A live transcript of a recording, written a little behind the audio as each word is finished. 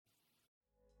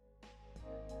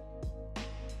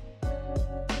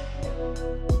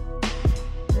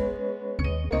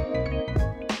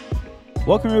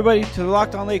Welcome, everybody, to the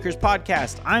Locked On Lakers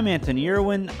podcast. I'm Anthony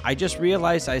Irwin. I just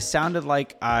realized I sounded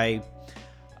like I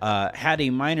had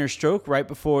a minor stroke right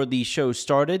before the show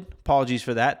started. Apologies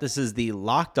for that. This is the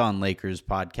Locked On Lakers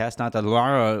podcast, not the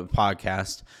Lara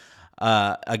podcast.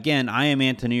 Again, I am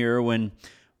Anthony Irwin.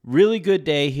 Really good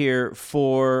day here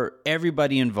for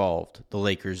everybody involved. The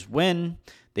Lakers win.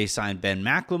 They signed Ben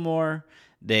McLemore.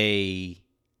 They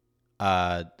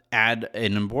add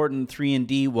an important 3 and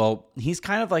D. Well, he's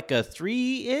kind of like a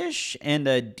 3-ish and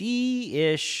a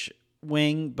D-ish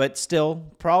wing, but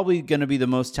still probably going to be the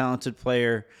most talented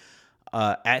player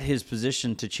at his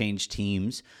position to change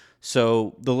teams.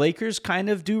 So the Lakers kind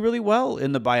of do really well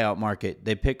in the buyout market.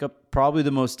 They pick up probably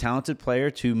the most talented player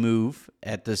to move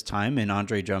at this time in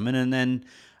Andre Drummond, and then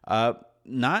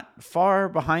not far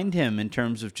behind him in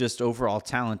terms of just overall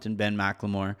talent in Ben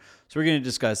McLemore. So we're going to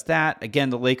discuss that. Again,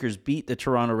 the Lakers beat the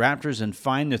Toronto Raptors and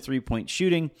find the three-point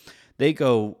shooting. They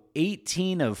go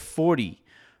 18 of 40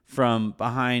 from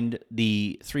behind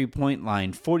the three-point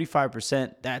line,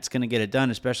 45%. That's going to get it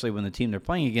done, especially when the team they're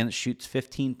playing against shoots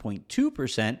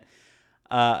 15.2%.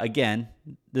 Again,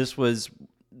 this was,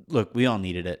 look, we all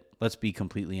needed it. Let's be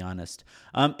completely honest.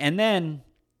 And then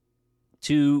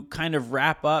to kind of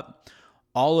wrap up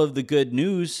all of the good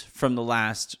news from the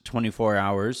last 24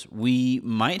 hours, we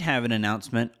might have an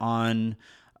announcement on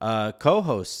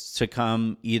co-hosts to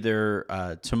come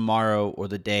either tomorrow or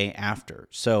the day after.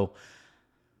 So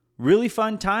really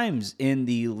fun times in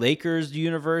the Lakers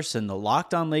universe and the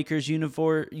Locked On Lakers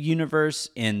universe,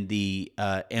 in the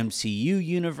MCU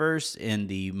universe, in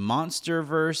the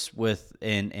Monsterverse with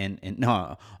and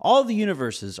no, all the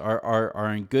universes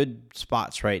are in good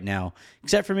spots right now,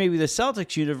 except for maybe the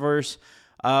Celtics universe,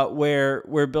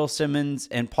 where Bill Simmons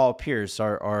and Paul Pierce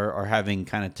are having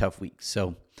kind of tough weeks.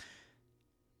 So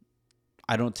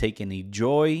I don't take any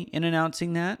joy in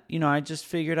announcing that. I just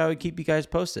figured I would keep you guys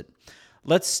posted.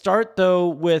 Let's start, though,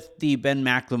 with the Ben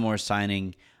McLemore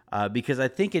signing, because I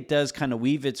think it does kind of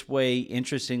weave its way,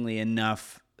 interestingly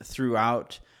enough,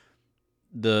 throughout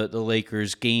the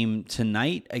Lakers game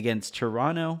tonight against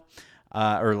Toronto,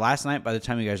 or last night by the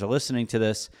time you guys are listening to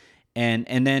this,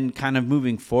 and then kind of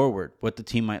moving forward, what the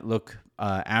team might look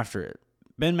after it.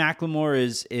 Ben McLemore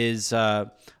is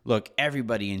look,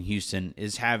 everybody in Houston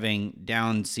is having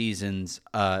down seasons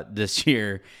this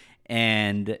year,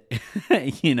 and,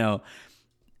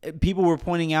 people were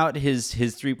pointing out his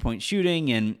three-point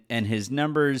shooting and his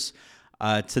numbers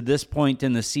to this point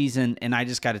in the season, and I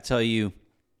just got to tell you,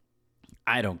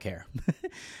 I don't care.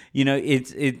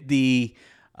 The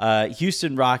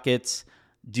Houston Rockets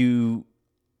do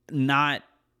not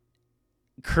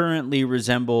currently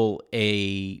resemble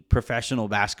a professional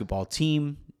basketball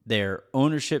team. Their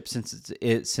ownership, since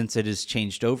it has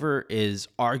changed over, is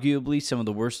arguably some of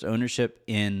the worst ownership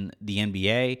in the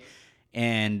NBA.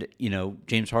 And,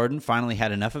 James Harden finally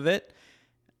had enough of it.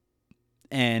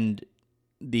 And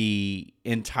the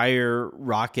entire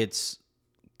Rockets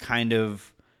kind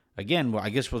of, again, well, I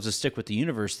guess we'll just stick with the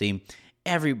universe theme.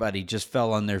 Everybody just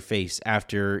fell on their face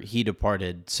after he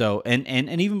departed. So, and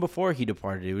even before he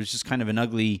departed, it was just kind of an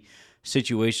ugly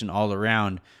situation all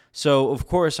around. So, of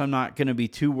course, I'm not going to be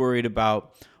too worried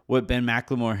about what Ben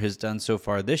McLemore has done so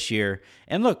far this year.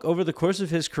 And look, over the course of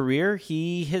his career,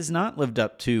 he has not lived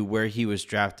up to where he was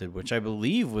drafted, which I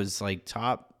believe was like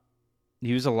top.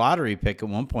 He was a lottery pick at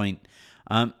one point.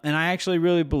 And I actually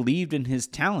really believed in his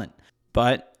talent.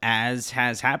 But as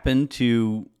has happened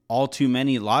to all too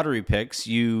many lottery picks,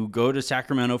 you go to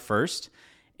Sacramento first.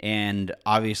 And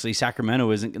obviously Sacramento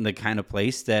isn't the kind of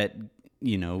place that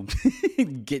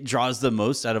draws the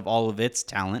most out of all of its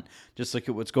talent. Just look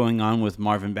at what's going on with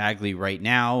Marvin Bagley right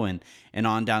now and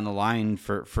on down the line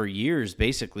for years,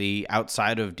 basically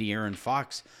outside of De'Aaron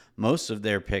Fox. Most of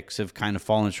their picks have kind of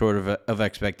fallen short of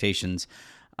expectations.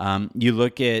 You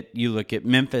look at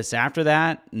Memphis after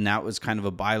that, and that was kind of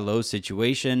a buy low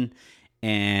situation.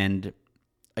 And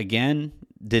again,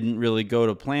 didn't really go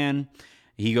to plan.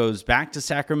 He goes back to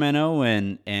Sacramento,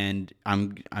 and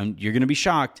you're going to be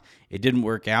shocked. It didn't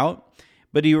work out,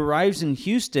 but he arrives in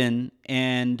Houston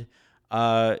and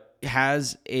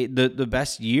has the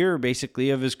best year basically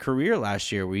of his career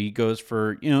last year, where he goes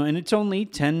for and it's only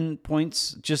 10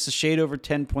 points, just a shade over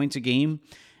 10 points a game,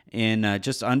 in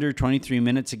just under 23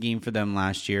 minutes a game for them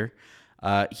last year.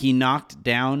 He knocked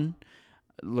down,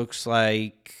 looks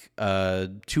like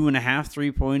 2.5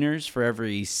 3-pointers for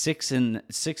every six and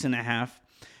a half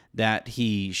that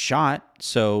he shot.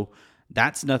 So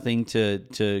that's nothing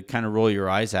to kind of roll your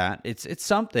eyes at. It's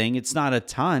something. It's not a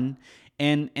ton.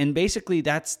 And basically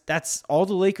that's all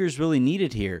the Lakers really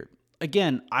needed here.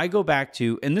 Again, I go back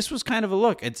to, and this was kind of a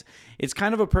look. It's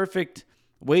kind of a perfect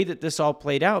way that this all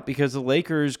played out, because the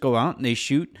Lakers go out and they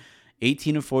shoot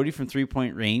 18 of 40 from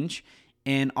three-point range.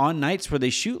 And on nights where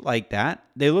they shoot like that,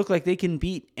 they look like they can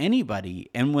beat anybody.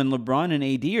 And when LeBron and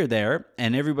AD are there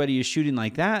and everybody is shooting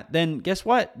like that, then guess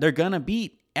what? They're going to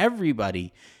beat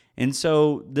everybody. And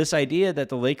so this idea that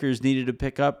the Lakers needed to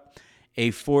pick up a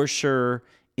for sure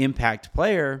impact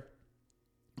player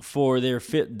for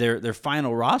their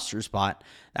final roster spot,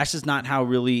 that's just not how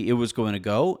really it was going to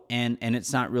go. And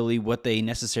it's not really what they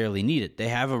necessarily needed. They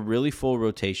have a really full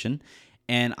rotation.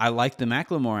 And I like the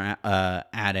McLemore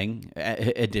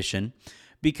addition,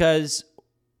 because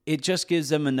it just gives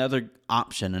them another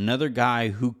option, another guy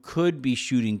who could be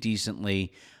shooting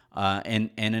decently,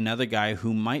 and another guy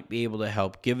who might be able to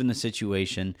help given the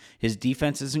situation. His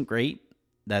defense isn't great.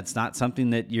 That's not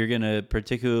something that you're going to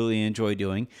particularly enjoy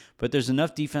doing, but there's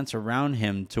enough defense around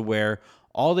him to where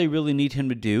all they really need him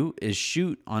to do is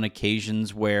shoot on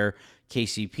occasions where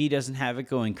KCP doesn't have it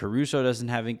going, Caruso doesn't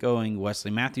have it going,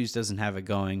 Wesley Matthews doesn't have it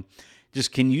going.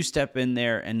 Just can you step in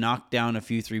there and knock down a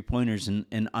few three-pointers and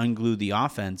unglue the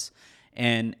offense,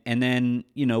 and then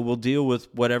we'll deal with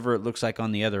whatever it looks like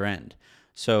on the other end.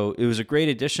 So it was a great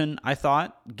addition, I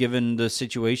thought, given the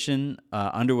situation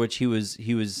under which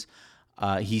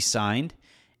he signed,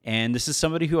 and this is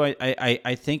somebody who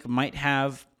I think might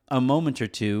have a moment or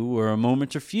two or a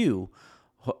moment or few.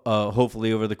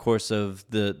 Hopefully over the course of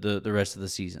the rest of the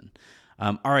season.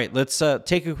 All right, let's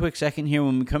take a quick second here.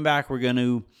 When we come back, we're going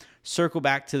to circle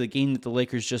back to the game that the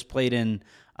Lakers just played in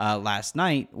last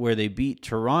night, where they beat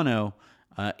Toronto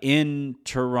in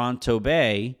Toronto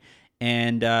Bay,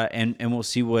 and we'll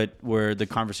see where the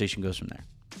conversation goes from there.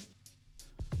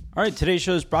 All right, today's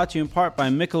show is brought to you in part by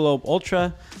Michelob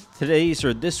Ultra.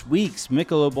 This week's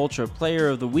Michelob Ultra Player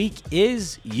of the Week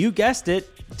is, you guessed it,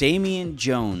 Damian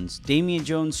Jones. Damian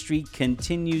Jones' streak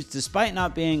continues despite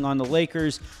not being on the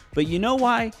Lakers, but you know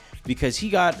why? Because he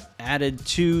got added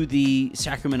to the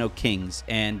Sacramento Kings,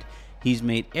 and he's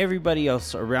made everybody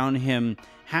else around him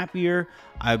happier.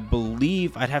 I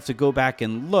believe I'd have to go back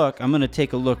and look. I'm going to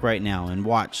take a look right now and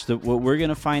watch. What we're going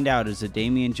to find out is that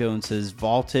Damian Jones has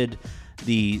vaulted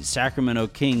the Sacramento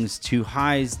Kings to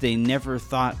highs they never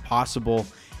thought possible.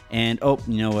 And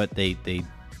you know what?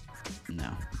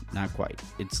 No, not quite.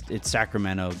 It's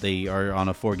Sacramento. They are on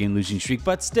a 4-game losing streak,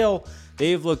 but still,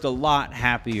 they've looked a lot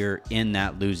happier in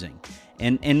that losing.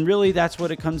 And really, that's what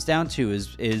it comes down to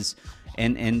is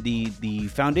the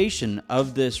foundation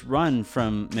of this run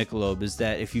from Michelob is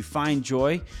that if you find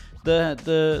joy,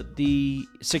 the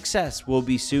success will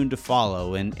be soon to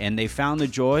follow, and they found the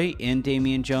joy in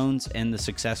Damian Jones, and the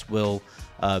success will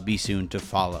be soon to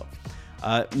follow.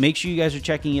 Make sure you guys are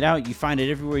checking it out. You find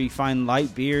it everywhere you find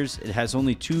light beers. It has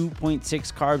only 2.6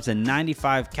 carbs and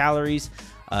 95 calories.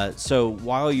 So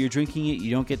while you're drinking it, you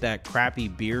don't get that crappy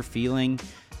beer feeling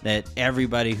that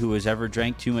everybody who has ever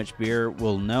drank too much beer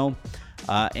will know.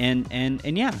 And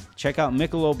yeah, check out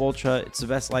Michelob Ultra. It's the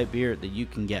best light beer that you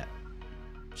can get.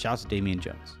 Shouts to Damian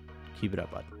Jones. Keep it up,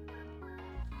 bud.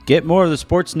 Get more of the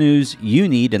sports news you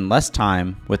need in less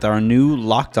time with our new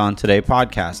Locked On Today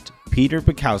podcast. Peter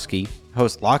Bukowski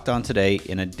hosts Locked On Today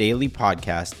in a daily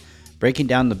podcast, breaking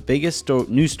down the biggest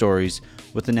news stories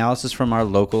with analysis from our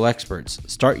local experts.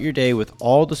 Start your day with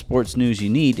all the sports news you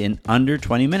need in under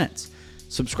 20 minutes.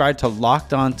 Subscribe to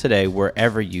Locked On Today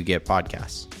wherever you get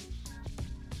podcasts.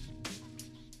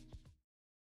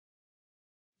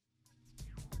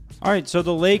 All right, so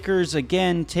the Lakers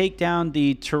again take down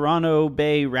the Toronto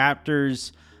Bay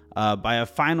Raptors by a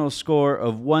final score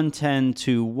of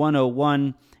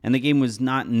 110-101, and the game was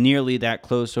not nearly that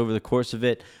close over the course of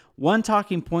it. One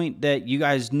talking point that you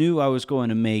guys knew I was going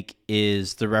to make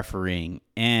is the refereeing,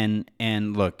 and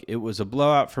look, it was a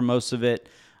blowout for most of it.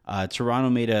 Toronto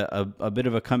made a bit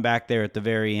of a comeback there at the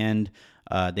very end.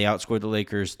 They outscored the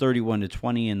Lakers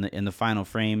 31-20 in the final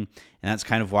frame, and that's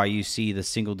kind of why you see the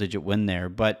single-digit win there.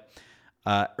 But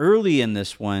early in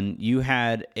this one, you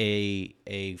had a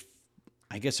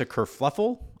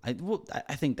kerfluffle.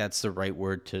 I think that's the right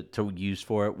word to use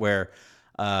for it, where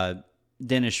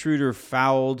Dennis Schroeder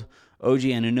fouled OG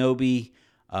Anunoby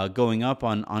going up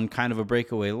on kind of a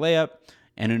breakaway layup.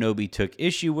 Anunoby took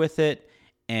issue with it.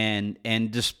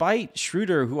 And despite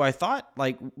Schroeder, who I thought,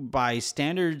 like, by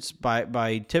standards,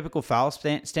 by typical foul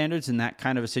standards in that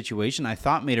kind of a situation, I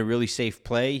thought made a really safe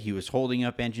play. He was holding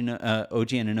up OG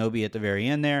Anunoby at the very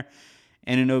end there.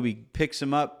 Anunoby picks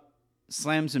him up,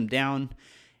 slams him down,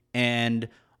 and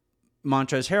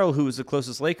Montrezl Harrell, who was the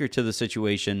closest Laker to the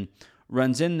situation,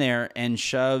 runs in there and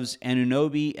shoves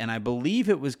Anunoby, and I believe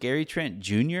it was Gary Trent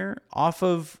Jr. off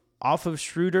of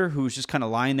Schroeder, who was just kind of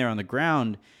lying there on the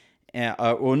ground.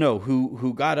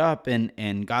 who got up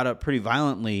and got up pretty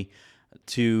violently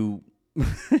to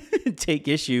take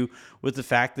issue with the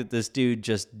fact that this dude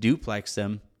just duplexed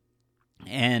him.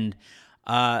 And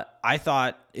I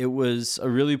thought it was a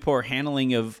really poor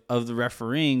handling of the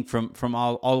refereeing from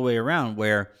all the way around,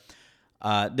 where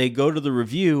they go to the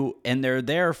review and they're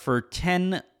there for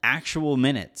 10 actual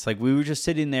minutes. Like, we were just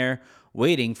sitting there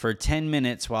waiting for 10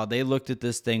 minutes while they looked at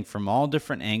this thing from all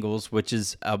different angles, which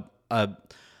is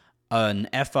an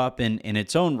F up in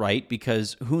its own right,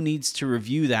 because who needs to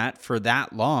review that for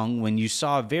that long when you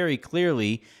saw very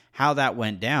clearly how that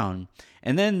went down?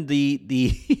 And then the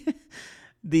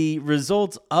the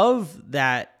results of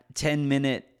that 10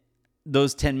 minutes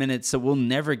that we'll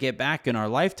never get back in our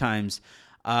lifetimes.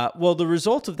 The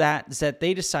result of that is that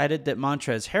they decided that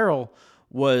Montrezl Harrell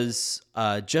was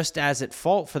just as at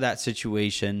fault for that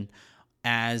situation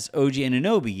as OG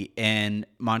Anunoby, and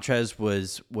Montrez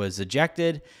was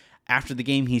ejected. After the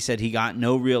game, he said he got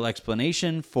no real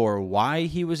explanation for why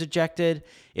he was ejected.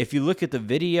 If you look at the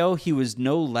video, he was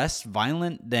no less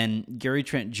violent than Gary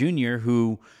Trent Jr.,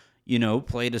 who,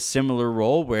 played a similar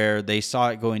role where they saw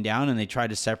it going down and they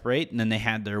tried to separate, and then they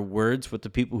had their words with the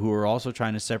people who were also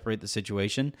trying to separate the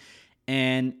situation.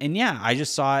 And yeah, I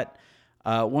just saw it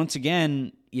once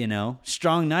again,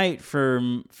 strong night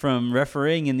from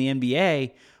refereeing in the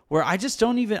NBA, where I just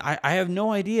don't even, I have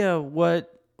no idea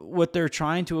what they're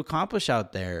trying to accomplish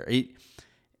out there.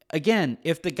 Again,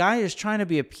 if the guy is trying to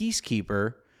be a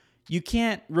peacekeeper, you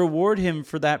can't reward him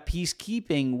for that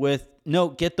peacekeeping with, no,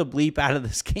 get the bleep out of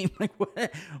this game. Like,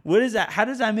 what is that? How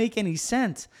does that make any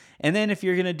sense? And then if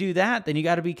you're going to do that, then you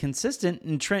got to be consistent,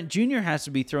 and Trent Jr. has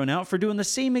to be thrown out for doing the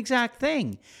same exact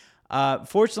thing.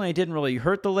 Fortunately, it didn't really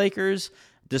hurt the Lakers,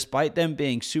 despite them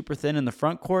being super thin in the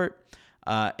front court.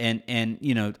 I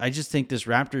just think this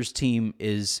Raptors team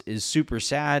is super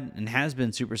sad and has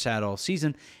been super sad all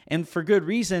season, and for good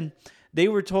reason. They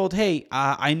were told, hey,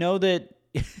 I know that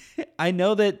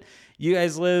you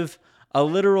guys live a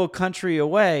literal country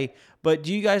away, but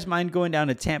do you guys mind going down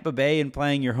to Tampa Bay and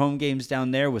playing your home games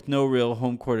down there with no real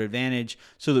home court advantage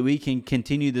so that we can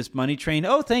continue this money train?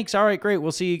 Oh, thanks. All right, great.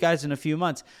 We'll see you guys in a few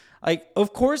months. Like,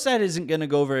 of course that isn't going to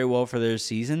go very well for their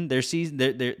season. They're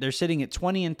sitting at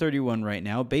 20-31 right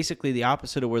now, basically the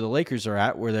opposite of where the Lakers are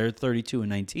at, where they're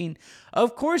 32-19.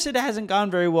 Of course it hasn't gone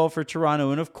very well for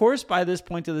Toronto, and of course by this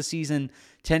point of the season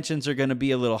tensions are going to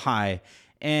be a little high.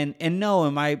 And no,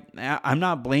 I'm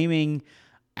not blaming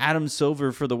Adam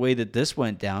Silver for the way that this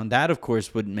went down. That of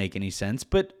course wouldn't make any sense.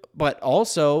 But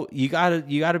also you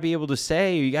gotta be able to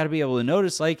say, or you gotta be able to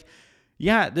notice, like,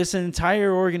 yeah, this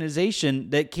entire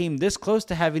organization that came this close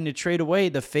to having to trade away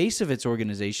the face of its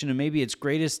organization and maybe its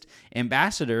greatest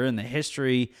ambassador in the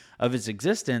history of its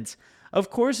existence,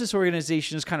 of course this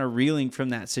organization is kind of reeling from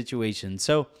that situation.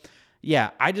 So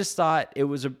yeah, I just thought it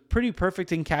was a pretty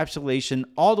perfect encapsulation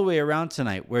all the way around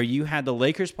tonight, where you had the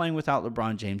Lakers playing without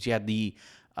LeBron James, you had the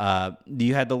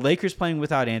Lakers playing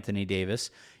without Anthony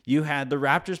Davis, you had the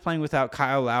Raptors playing without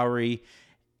Kyle Lowry,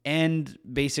 and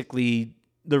basically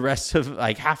the rest of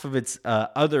like half of its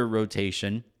other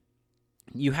rotation.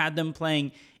 You had them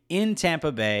playing in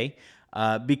Tampa Bay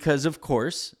because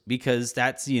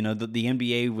that's, the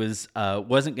NBA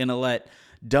wasn't going to let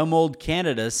dumb old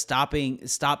Canada stop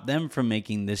them from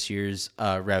making this year's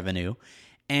revenue.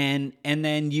 And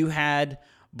then you had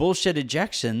bullshit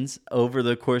ejections over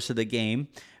the course of the game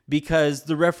because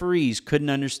the referees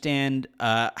couldn't understand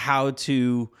how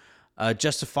to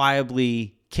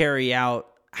justifiably carry out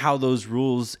how those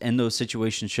rules and those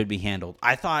situations should be handled.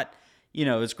 I thought,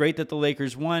 it's great that the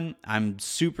Lakers won. I'm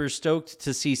super stoked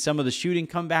to see some of the shooting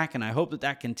come back, and I hope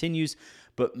that continues.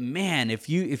 But man, if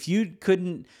you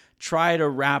couldn't try to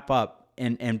wrap up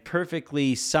and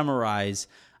perfectly summarize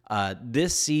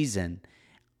this season,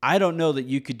 I don't know that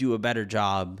you could do a better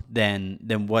job than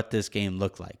what this game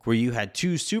looked like, where you had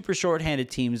two super shorthanded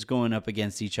teams going up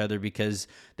against each other because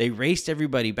they raced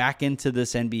everybody back into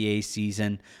this NBA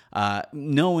season,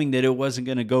 knowing that it wasn't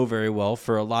going to go very well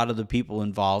for a lot of the people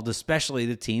involved, especially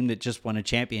the team that just won a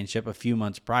championship a few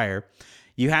months prior.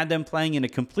 You had them playing in a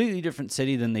completely different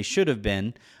city than they should have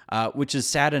been, which is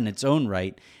sad in its own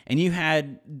right. And you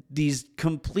had these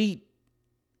complete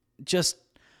just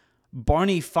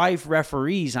Barney Fife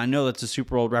referees. I know that's a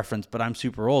super old reference, but I'm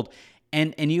super old.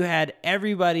 And you had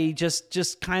everybody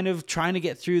just kind of trying to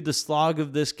get through the slog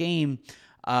of this game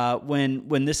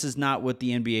when this is not what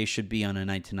the NBA should be on a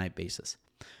night-to-night basis.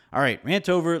 All right, rant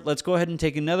over. Let's go ahead and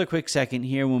take another quick second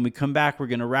here. When we come back, we're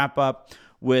going to wrap up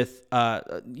with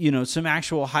some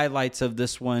actual highlights of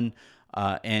this one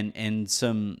and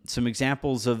some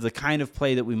examples of the kind of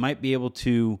play that we might be able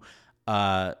to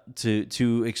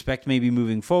to expect maybe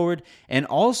moving forward. And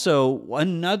also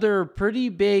another pretty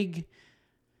big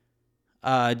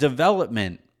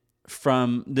development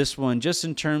from this one, just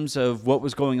in terms of what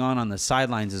was going on the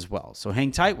sidelines as well. So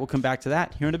hang tight. We'll come back to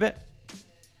that here in a bit.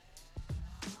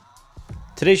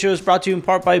 Today's show is brought to you in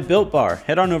part by Built Bar.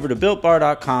 Head on over to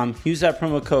BuiltBar.com, use that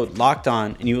promo code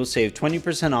LOCKEDON, and you will save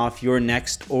 20% off your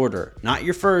next order. Not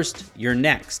your first, your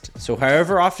next. So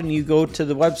however often you go to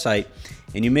the website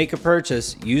and you make a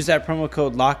purchase, use that promo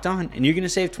code LOCKEDON, and you're going to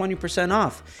save 20%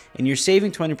 off. And you're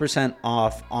saving 20%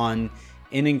 off on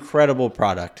an incredible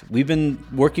product. We've been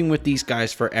working with these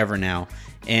guys forever now,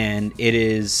 and it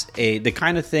is the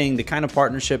kind of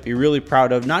partnership you're really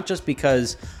proud of, not just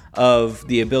because of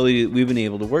the ability that we've been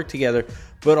able to work together,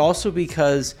 but also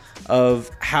because of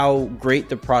how great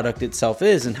the product itself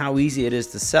is and how easy it is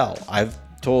to sell. I've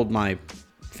told my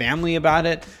family about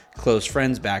it, close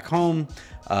friends back home,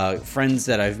 friends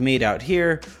that I've made out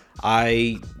here.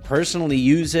 I personally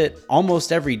use it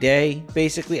almost every day.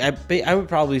 Basically, I would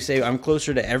probably say I'm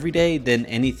closer to every day than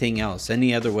anything else,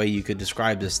 any other way you could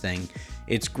describe this thing.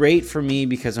 It's great for me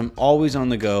because I'm always on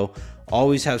the go,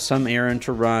 always have some errand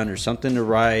to run or something to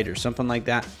write or something like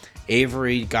that.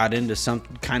 Avery got into some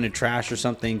kind of trash or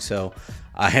something, so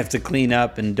I have to clean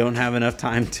up and don't have enough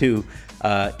time to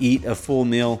eat a full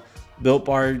meal. Built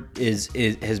Bar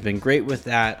has been great with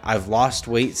that. I've lost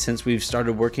weight since we've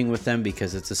started working with them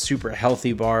because it's a super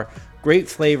healthy bar. Great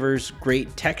flavors,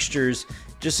 great textures,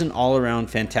 just an all-around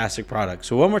fantastic product.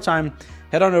 So one more time,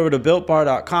 head on over to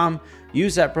BuiltBar.com.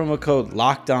 Use that promo code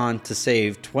LOCKEDON to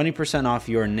save 20% off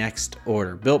your next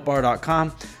order.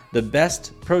 BuiltBar.com, the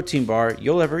best protein bar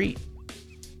you'll ever eat.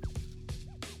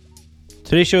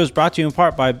 Today's show is brought to you in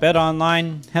part by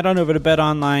BetOnline. Head on over to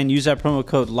BetOnline. Use that promo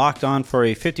code LOCKEDON for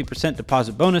a 50%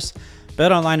 deposit bonus.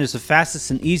 BetOnline is the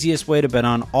fastest and easiest way to bet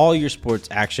on all your sports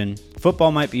action.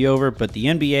 Football might be over, but the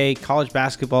NBA, college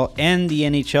basketball, and the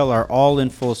NHL are all in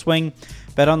full swing.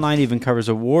 BetOnline even covers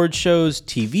award shows,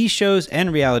 TV shows,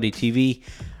 and reality TV.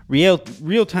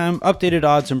 Real-time updated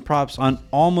odds and props on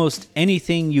almost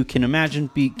anything you can imagine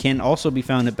can also be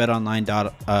found at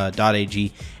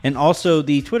betonline.ag, and also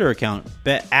the Twitter account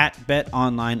at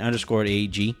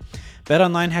betonline_ag.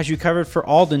 BetOnline has you covered for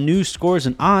all the news, scores,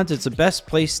 and odds. It's the best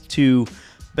place to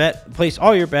place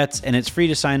all your bets, and it's free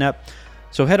to sign up.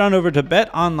 So head on over to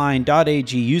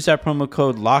betonline.ag, use that promo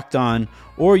code LOCKEDON,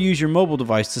 or use your mobile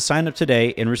device to sign up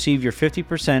today and receive your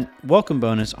 50% welcome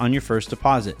bonus on your first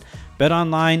deposit.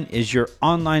 BetOnline is your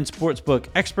online sportsbook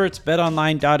experts.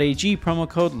 BetOnline.ag, promo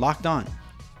code LOCKEDON.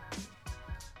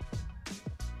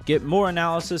 Get more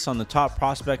analysis on the top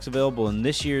prospects available in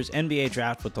this year's NBA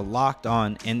Draft with the Locked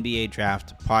On NBA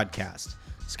Draft podcast.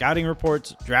 Scouting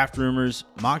reports, draft rumors,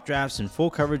 mock drafts, and full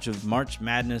coverage of March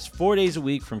Madness 4 days a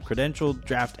week from credentialed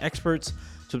draft experts.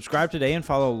 Subscribe today and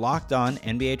follow Locked On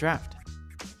NBA Draft.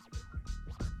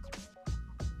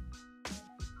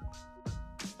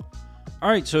 All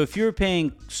right, so if you were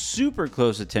paying super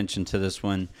close attention to this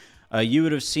one, you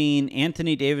would have seen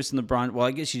Anthony Davis and LeBron. Well,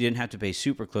 I guess you didn't have to pay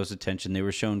super close attention. They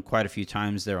were shown quite a few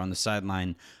times there on the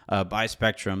sideline by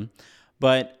Spectrum.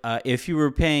 But if you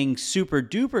were paying super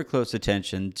duper close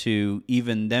attention to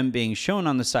even them being shown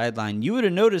on the sideline, you would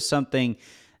have noticed something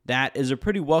that is a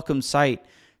pretty welcome sight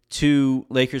to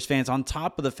Lakers fans, on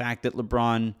top of the fact that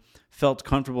LeBron felt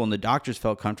comfortable and the doctors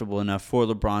felt comfortable enough for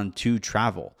LeBron to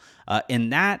travel.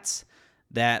 And that's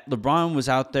that LeBron was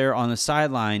out there on the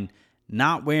sideline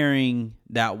not wearing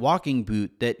that walking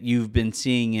boot that you've been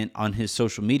seeing on his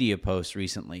social media posts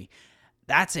recently.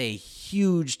 That's a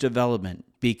huge development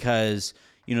because,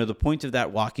 you know, the point of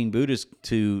that walking boot is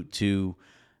to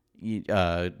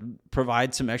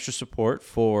provide some extra support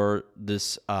for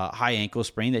this high ankle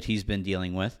sprain that he's been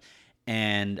dealing with.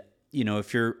 And, you know,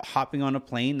 if you're hopping on a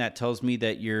plane, that tells me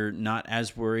that you're not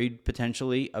as worried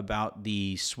potentially about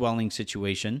the swelling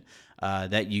situation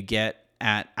that you get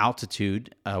at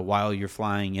altitude while you're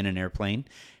flying in an airplane.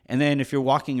 And then if you're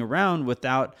walking around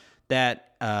without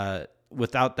that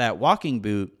walking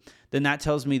boot, then that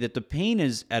tells me that the pain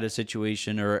is at a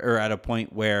situation or at a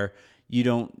point where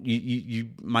you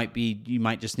might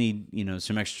just need, you know,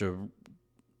 some extra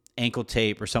ankle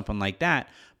tape or something like that,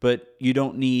 but you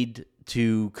don't need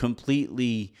to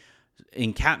completely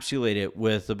encapsulate it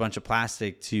with a bunch of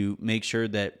plastic to make sure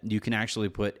that you can actually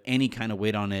put any kind of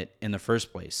weight on it in the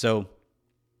first place. So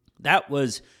that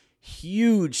was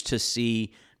huge to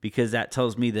see, because that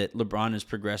tells me that LeBron is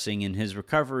progressing in his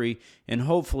recovery, and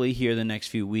hopefully here the next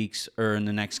few weeks, or in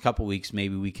the next couple weeks,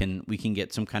 maybe we can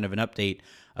get some kind of an update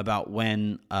about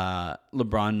when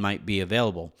LeBron might be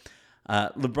available.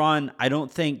 LeBron, I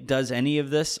don't think does any of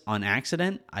this on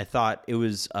accident. I thought it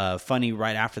was funny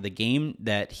right after the game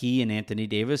that he and Anthony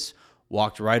Davis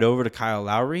walked right over to Kyle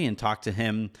Lowry and talked to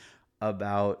him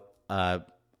about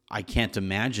I can't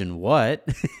imagine what,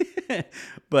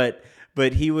 but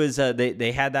he was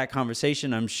they had that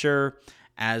conversation. I'm sure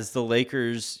as the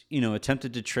Lakers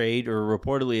attempted to trade or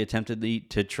reportedly attempted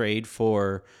to trade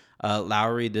for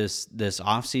Lowry this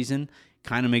offseason,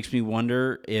 kind of makes me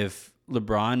wonder if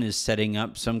LeBron is setting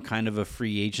up some kind of a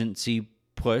free agency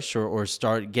push or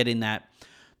start getting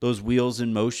those wheels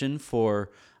in motion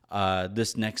for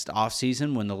this next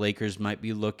offseason when the Lakers might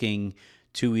be looking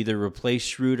to either replace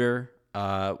Schroeder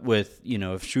with,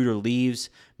 if Schroeder leaves,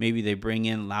 maybe they bring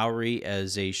in Lowry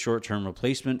as a short-term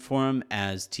replacement for him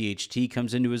as THT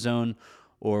comes into his own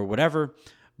or whatever.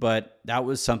 But that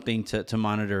was something to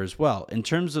monitor as well. In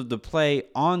terms of the play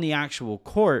on the actual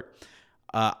court,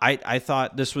 I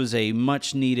thought this was a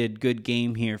much-needed good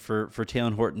game here for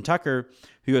Talen Horton-Tucker,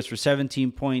 who goes for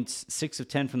 17 points, 6 of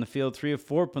 10 from the field, 3 of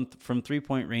 4 from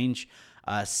three-point range,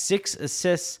 6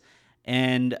 assists,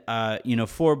 and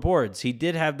 4 boards. He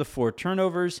did have the 4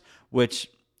 turnovers, which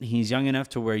he's young enough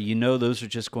to where those are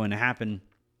just going to happen.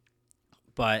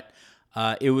 But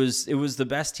it was the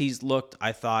best he's looked,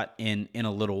 I thought, in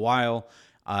a little while.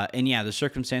 And yeah, the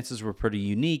circumstances were pretty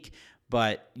unique,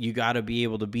 but you got to be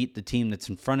able to beat the team that's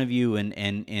in front of you. And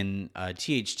in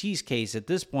THT's case, at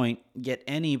this point, get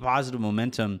any positive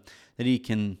momentum that he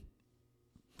can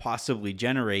possibly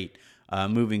generate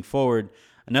moving forward.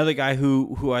 Another guy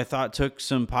who I thought took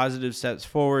some positive steps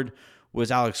forward was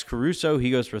Alex Caruso.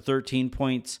 He goes for 13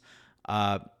 points.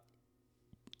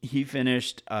 He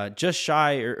finished just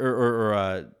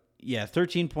shy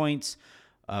 13 points,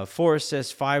 4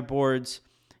 assists, 5 boards.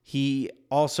 He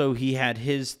had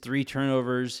his 4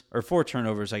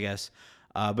 turnovers, I guess,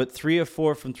 but 3 of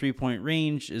 4 from 3-point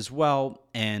range as well.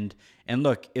 And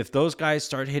look, if those guys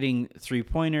start hitting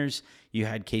 3-pointers, you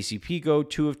had KCP go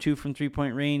 2 of 2 from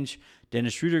 3-point range.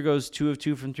 Dennis Schroeder goes 2 of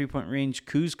 2 from 3-point range.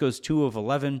 Kuz goes 2 of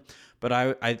 11. But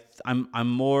I'm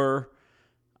more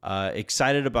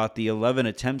excited about the 11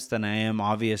 attempts than I am,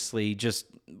 obviously, just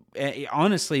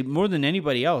honestly more than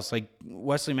anybody else. Like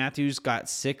Wesley Matthews got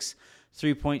 6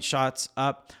 3-point shots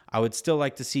up. I would still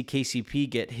like to see KCP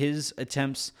get his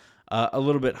attempts a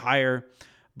little bit higher.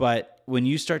 But when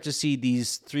you start to see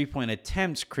these 3-point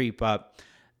attempts creep up,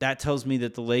 that tells me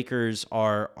that the Lakers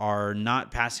are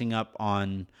not passing up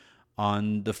on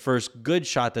the first good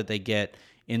shot that they get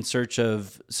in search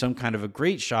of some kind of a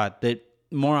great shot that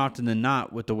more often than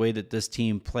not, with the way that this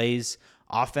team plays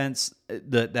offense,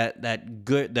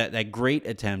 that great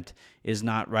attempt is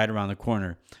not right around the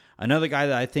corner. Another guy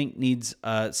that I think needs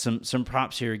some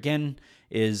props here again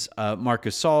is Marc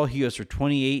Gasol. He goes for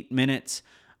 28 minutes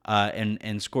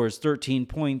and scores 13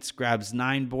 points, grabs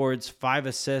 9 boards, 5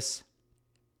 assists,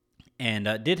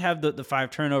 and did have the 5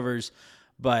 turnovers,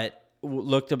 but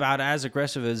looked about as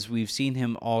aggressive as we've seen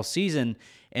him all season.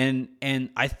 And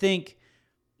I think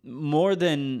more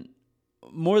than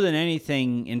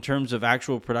anything in terms of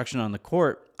actual production on the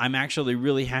court, I'm actually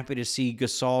really happy to see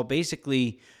Gasol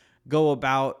basically go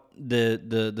about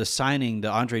the signing, the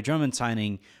Andre Drummond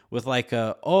signing, with like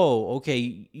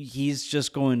he's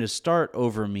just going to start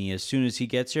over me as soon as he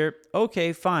gets here.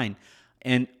 Okay, fine.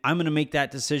 And I'm going to make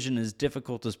that decision as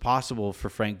difficult as possible for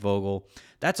Frank Vogel.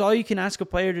 That's all you can ask a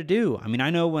player to do. I mean, I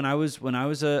know when I was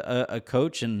a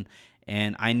coach, and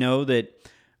I know that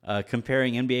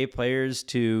comparing NBA players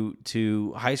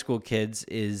to high school kids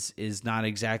is not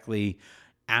exactly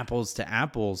apples to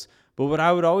apples. But what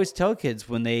I would always tell kids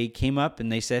when they came up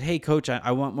and they said, "Hey, coach,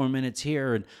 I want more minutes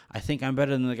here, and I think I'm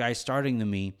better than the guy starting to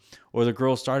me or the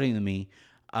girl starting to me,"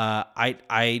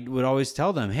 I would always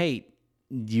tell them, "Hey,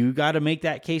 you got to make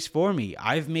that case for me.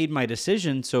 I've made my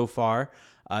decision so far.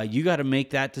 You got to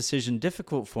make that decision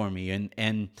difficult for me."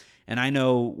 And I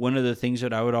know one of the things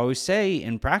that I would always say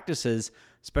in practices,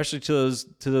 especially to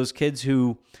those kids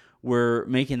who were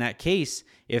making that case,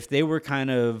 if they were kind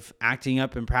of acting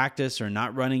up in practice or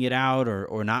not running it out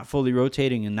or not fully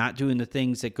rotating and not doing the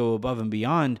things that go above and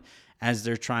beyond as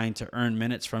they're trying to earn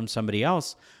minutes from somebody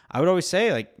else, I would always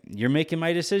say, like, "You're making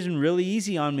my decision really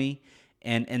easy on me."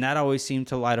 And that always seemed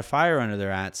to light a fire under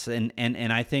their hats. And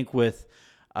I think with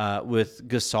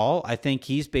Gasol, I think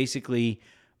he's basically,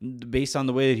 based on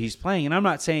the way that he's playing, and I'm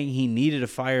not saying he needed a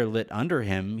fire lit under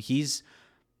him. He's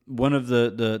one of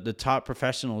the top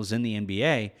professionals in the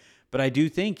NBA, but I do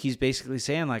think he's basically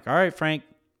saying, like, "All right, Frank,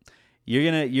 you're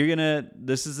gonna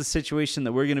this is the situation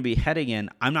that we're gonna be heading in.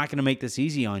 I'm not gonna make this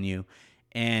easy on you."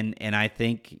 And I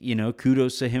think,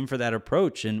 kudos to him for that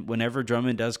approach. And whenever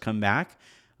Drummond does come back,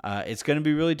 it's going to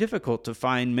be really difficult to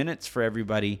find minutes for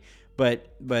everybody.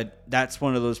 But that's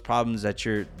one of those problems that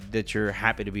you're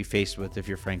happy to be faced with if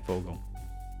you're Frank Vogel.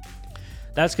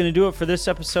 That's going to do it for this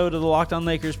episode of the Locked On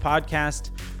Lakers podcast.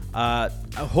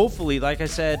 Hopefully, like I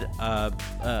said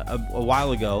a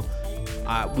while ago,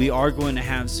 we are going to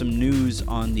have some news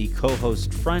on the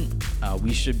co-host front.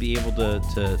 We should be able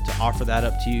to offer that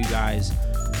up to you guys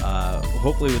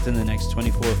hopefully within the next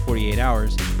 24 or 48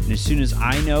 hours. And as soon as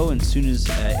I know, and as soon as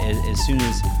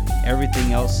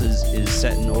everything else is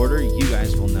set in order, you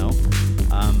guys will know.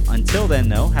 Until then,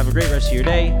 though, have a great rest of your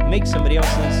day. Make somebody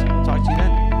else's. We'll talk to you then.